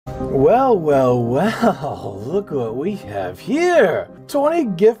Well, well, well, look what we have here. 20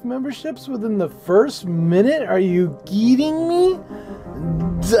 gift memberships within the first minute? Are you kidding me?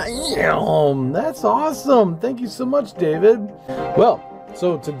 Damn, that's awesome. Thank you so much, David. Well,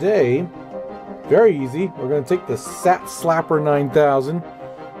 so today, very easy. We're going to take the Sat Slapper 9000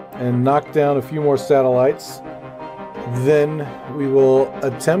 and knock down a few more satellites. Then we will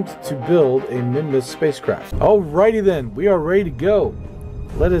attempt to build a Nimbus spacecraft. Alrighty then, we are ready to go.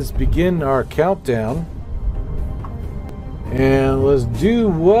 Let us begin our countdown. And let's do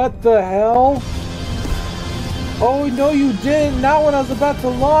what the hell? Oh, no you didn't. Not when I was about to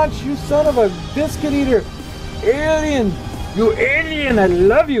launch, you son of a biscuit eater. Alien. You alien, I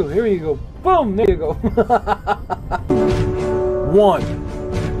love you. Here you go. Boom, there you go.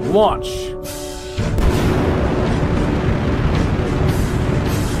 1. Launch.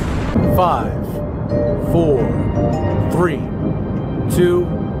 5, 4, 3, 2,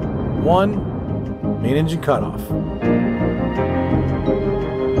 1. Main engine cutoff.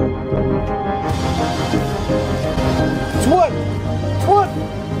 What?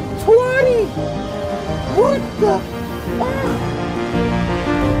 20? What the fuck?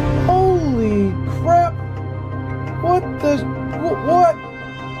 Holy crap! What the? What?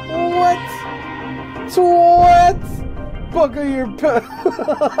 Buckle your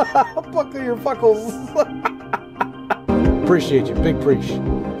buckle your fuckles. Appreciate you, big preach.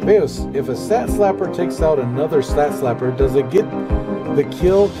 Beos, if a Sat Slapper takes out another Sat Slapper, does it get the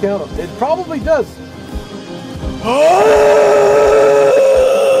kill count? It probably does.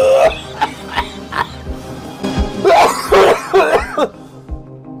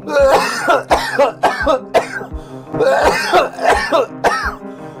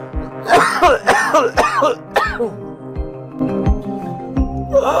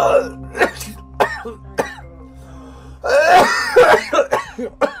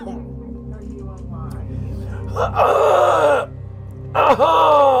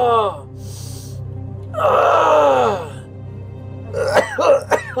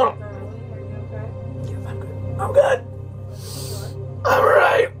 I'm good. I'm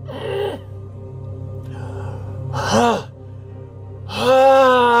right.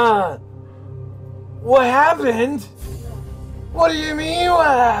 What happened? What do you mean what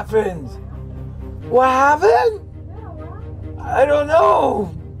happened? What happened? I don't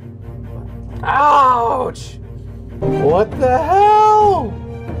know. Ouch. What the hell?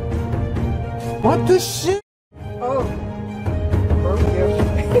 What the shit? Oh. Broke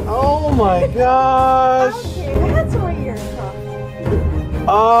you. Oh my gosh. Okay, that's what you're talking about.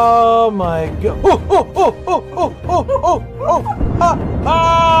 Oh my god.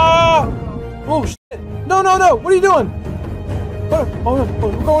 Oh shit. No. What are you doing? Oh no,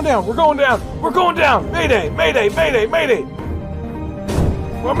 we're going down. We're going down. Mayday.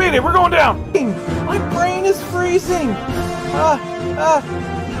 Well, mayday, we're going down. My brain is freezing.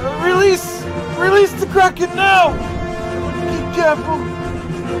 Release the Kraken now. Be careful.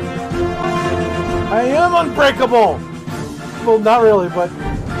 I am unbreakable. Well, not really, but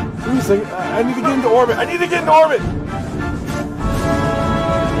give me a second. I need to get into orbit.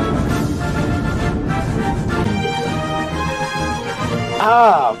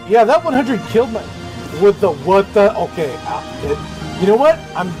 Yeah, that 100 killed my. With the what the? Okay, you know what?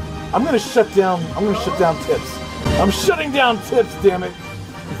 I'm gonna shut down. I'm gonna shut down tips. I'm shutting down tips. Damn it!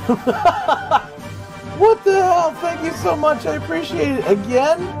 What the hell? Thank you so much. I appreciate it.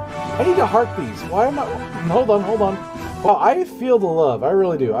 Again? I need to heart these. Why am I? Hold on. Wow, I feel the love. I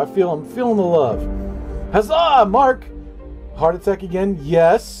really do. I'm feeling the love. Huzzah, Mark! Heart attack again?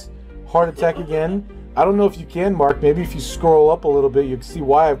 Yes. Heart attack again. I don't know if you can, Mark. Maybe if you scroll up a little bit, you can see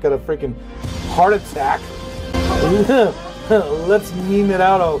why I've got a freaking heart attack. Let's meme it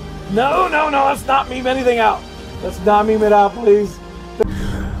out. Oh, no. Let's not meme anything out. Let's not meme it out, please.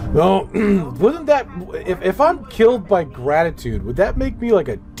 No, wouldn't that, if I'm killed by gratitude, would that make me like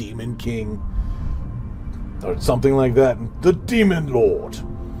a demon king? Or something like that. The Demon Lord.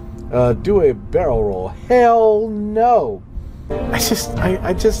 Do a barrel roll. Hell no. I'm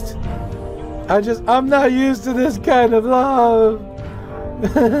not used to this kind of love.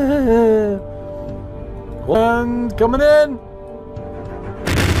 One coming in.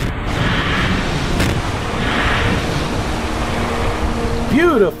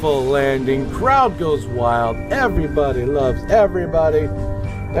 Beautiful landing. Crowd goes wild. Everybody loves everybody.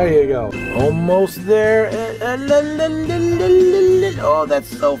 There you go. Almost there. Oh, that's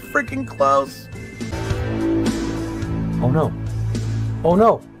so freaking close. Oh no. Oh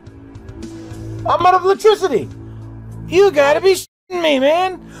no. I'm out of electricity. You gotta be shitting me,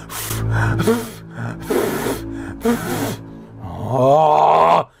 man.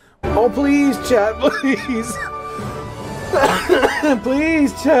 Oh, Oh, please, chat, please.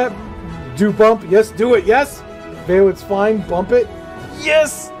 Please, chat. Do bump. Yes, do it. Yes. Veo, it's fine. Bump it.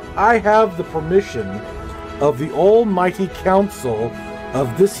 Yes. I have the permission of the almighty council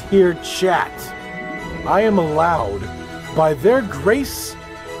of this here chat. I am allowed, by their grace,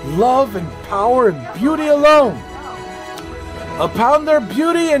 love, and power and beauty alone, upon their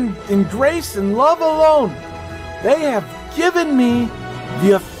beauty and grace and love alone, they have given me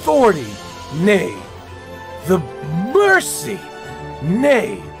the authority, nay, the mercy,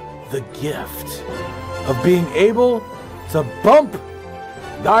 nay, the gift of being able to bump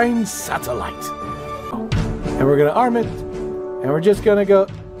thine satellite. And we're gonna arm it, and we're just gonna go,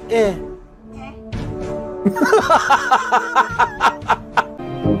 eh.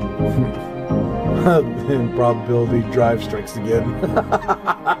 Improbability drive strikes again.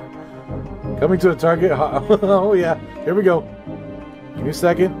 Coming to a target. Oh yeah, here we go. Give me a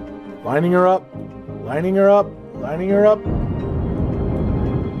second. Lining her up. Lining her up. Lining her up.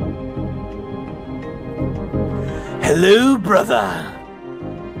 Hello, brother.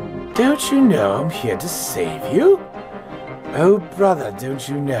 Don't you know I'm here to save you? Oh, brother, don't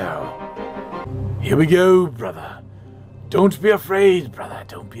you know? Here we go, brother. Don't be afraid, brother.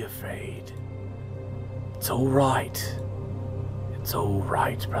 Don't be afraid. It's all right. It's all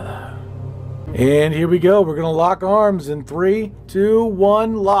right, brother. And here we go. We're going to lock arms in 3, 2,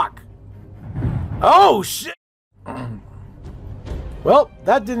 1, lock. Oh, shit! Well,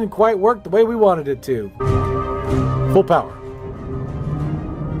 that didn't quite work the way we wanted it to. Full power.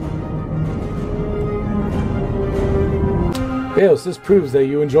 Yes, this proves that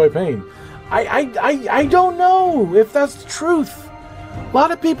you enjoy pain. I don't know if that's the truth. A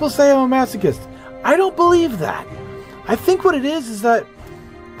lot of people say I'm a masochist. I don't believe that. I think what it is that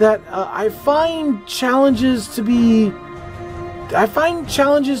I find challenges to be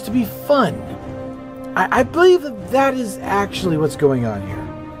fun. I believe that is actually what's going on here.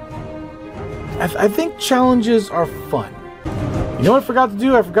 I think challenges are fun. You know what I forgot to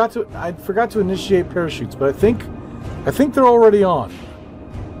do? I forgot to initiate parachutes, but I think they're already on.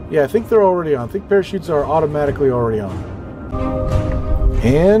 Yeah, I think they're already on. I think parachutes are automatically already on.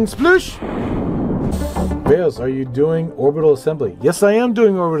 And sploosh! Vales, are you doing orbital assembly? Yes, I am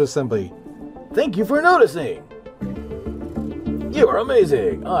doing orbital assembly. Thank you for noticing. You are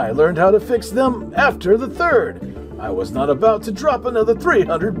amazing. I learned how to fix them after the 3rd. I was not about to drop another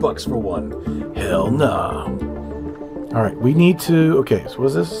 $300 for one. Hell no. All right, we need to. Okay, so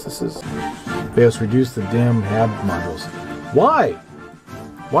what's this? This is. Vales, reduce the damn HAB modules. Why?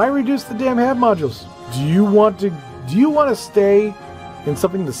 Why reduce the damn HAB modules? Do you want to stay in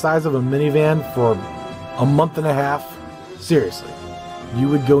something the size of a minivan for a month and a half? Seriously, you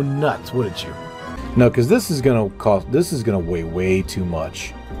would go nuts, wouldn't you? No, because this is gonna weigh way too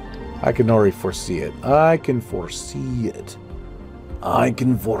much. I can already foresee it. I can foresee it. I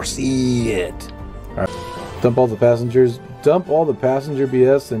can foresee it. All right. Dump all the passengers. Dump all the passenger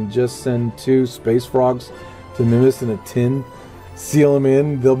BS and just send 2 space frogs to Mimis in a tin. Seal them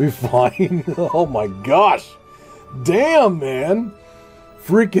in. They'll be fine. Oh my gosh. Damn, man.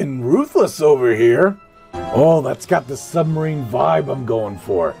 Freaking ruthless over here. Oh, that's got the submarine vibe I'm going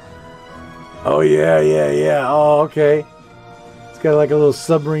for. Oh, yeah. Oh, okay. It's got like a little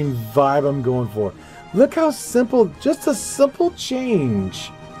submarine vibe I'm going for. Look how simple, just a simple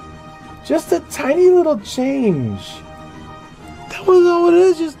change. Just a tiny little change. That was all it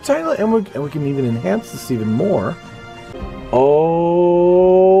is, just tiny little, and we can even enhance this even more.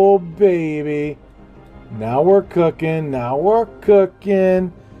 Oh, baby. Now we're cooking, now we're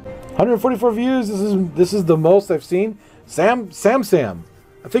cooking. 144 views, this is the most I've seen. Sam.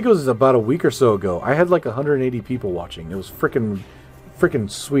 I think it was about a week or so ago. I had like 180 people watching. It was freaking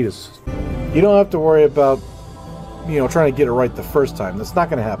sweetest. You don't have to worry about, trying to get it right the first time. That's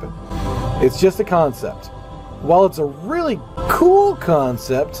not going to happen. It's just a concept. While it's a really cool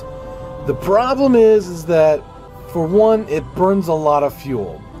concept, the problem is that, for one, it burns a lot of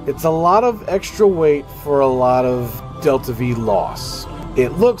fuel. It's a lot of extra weight for a lot of Delta V loss.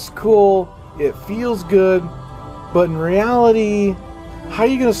 It looks cool, it feels good, but in reality, how are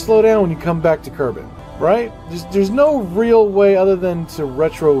you going to slow down when you come back to Kerbal, right? There's no real way other than to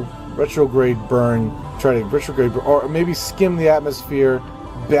retrograde burn, try to retrograde burn, or maybe skim the atmosphere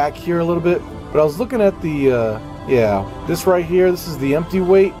back here a little bit. But I was looking at the, this right here, this is the empty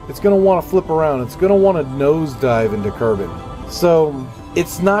weight. It's going to want to flip around. It's going to want to nosedive into Kerbal. So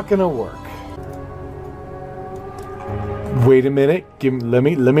it's not going to work. Wait a minute. Let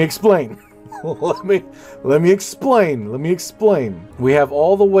me explain. let me explain. Let me explain. We have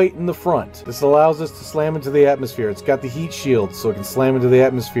all the weight in the front. This allows us to slam into the atmosphere. It's got the heat shield, so it can slam into the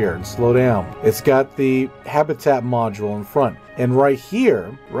atmosphere and slow down. It's got the habitat module in front. And right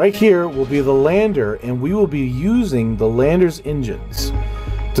here will be the lander, and we will be using the lander's engines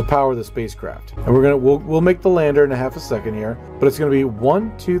to power the spacecraft. And we'll make the lander in a half a second here, but it's gonna be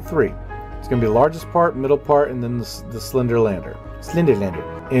 1, 2, 3. It's gonna be the largest part, middle part, and then the slender lander.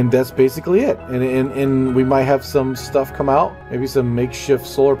 And that's basically it. And we might have some stuff come out, maybe some makeshift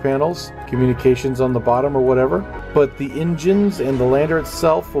solar panels, communications on the bottom or whatever. But the engines and the lander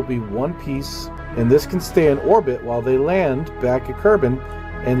itself will be one piece, and this can stay in orbit while they land back at Kerbal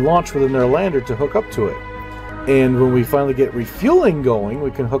and launch within their lander to hook up to it. And when we finally get refueling going,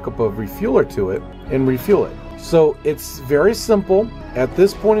 we can hook up a refueler to it and refuel it. So it's very simple. At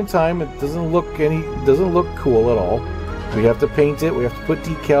this point in time, it doesn't look cool at all. We have to paint it, we have to put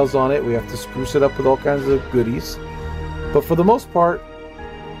decals on it, we have to spruce it up with all kinds of goodies. But for the most part,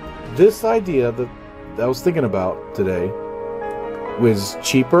 this idea that I was thinking about today was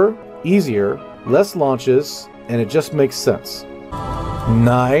cheaper, easier, less launches, and it just makes sense.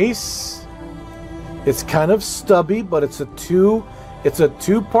 Nice. It's kind of stubby, but it's a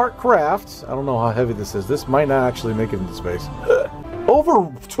two-part craft. I don't know how heavy this is. This might not actually make it into space.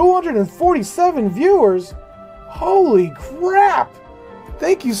 Over 247 viewers. Holy crap!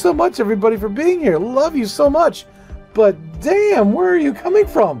 Thank you so much, everybody, for being here. Love you so much. But damn, where are you coming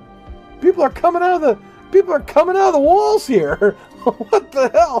from? People are coming out of the walls here. What the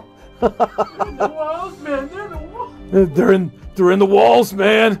hell? They're in the walls, man. They're in the walls. They're in the walls,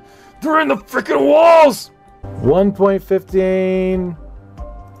 man. They're in the freaking walls. 1.15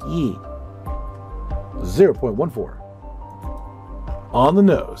 E. 0.14. On the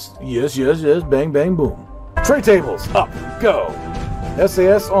nose. Yes, yes, yes. Bang, bang, boom. Tray tables, up, go.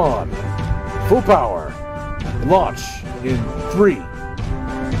 SAS on. Full power. Launch in 3,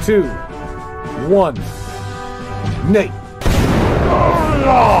 2, 1. Nate.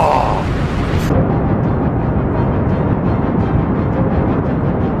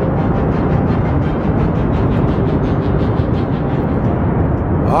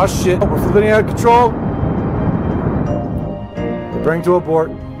 Oh shit, we're flipping out of control. Preparing to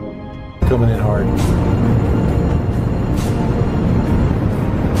abort. Coming in hard.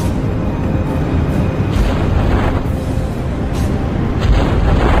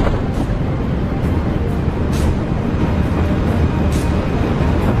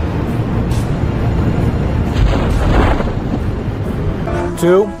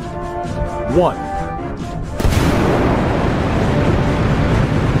 Two, one.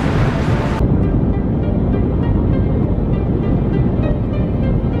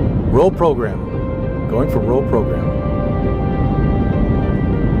 Roll program. Going for roll program.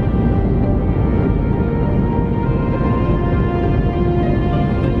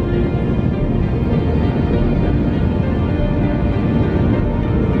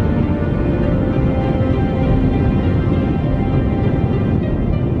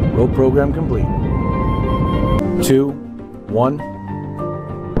 Roll program complete. 2, 1.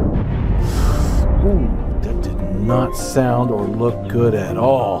 Ooh, that did not sound or look good at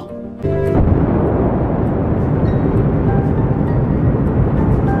all.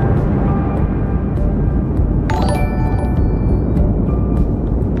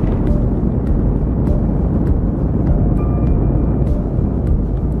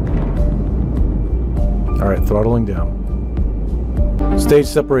 All right, throttling down. Stage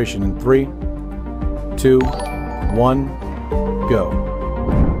separation in 3, 2, 1, go.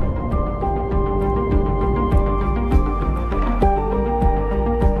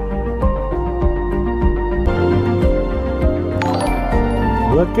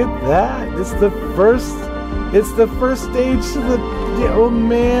 Look at that. It's the first stage to the, oh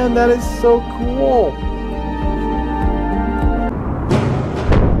man, that is so cool.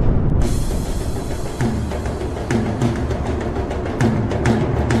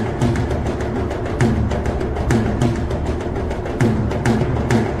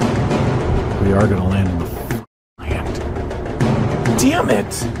 We are going to land in the land. Damn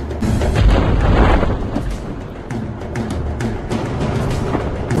it!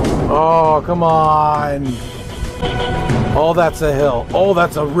 Oh, come on. Oh, that's a hill. Oh,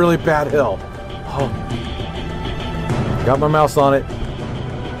 that's a really bad hill. Oh. Got my mouse on it.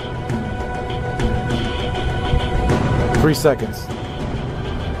 3 seconds.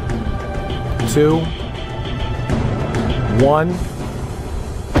 2, 1.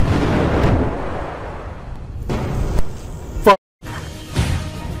 Fuck.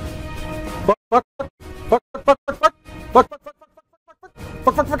 Fuck. Fuck. Fuck. Fuck. Fuck. Fuck. Fuck. Fuck. Fuck. Fuck.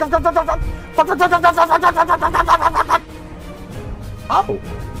 Fuck. Fuck. Fuck. Fuck. Fuck. Fuck. Fuck. Oh.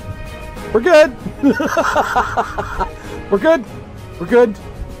 We're good. We're good. We're good.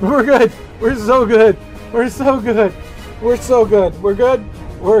 We're good. We're so good. We're so good. We're so good. We're good.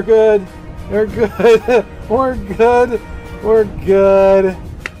 We're good. We're good. We're good. We're good.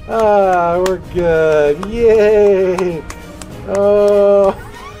 Ah, we're good. Yay. Oh,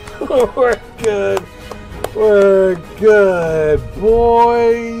 we're good. We're good,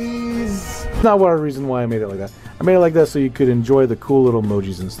 boys. Not what a reason why I made it like that. I made it like that so you could enjoy the cool little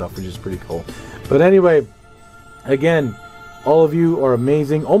emojis and stuff, which is pretty cool. But anyway, again, all of you are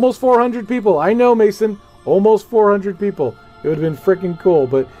amazing. Almost 400 people. I know, Mason. Almost 400 people. It would have been freaking cool.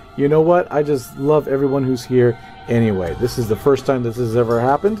 But you know what? I just love everyone who's here anyway. This is the first time this has ever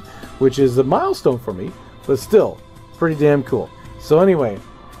happened, which is a milestone for me. But still, pretty damn cool. So anyway,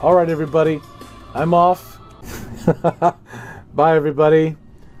 all right, everybody. I'm off. Bye, everybody.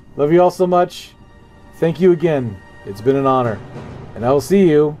 Love you all so much. Thank you again. It's been an honor. And I will see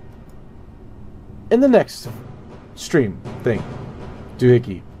you in the next stream thing.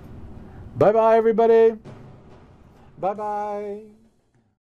 Doohickey. Bye-bye, everybody. Bye-bye.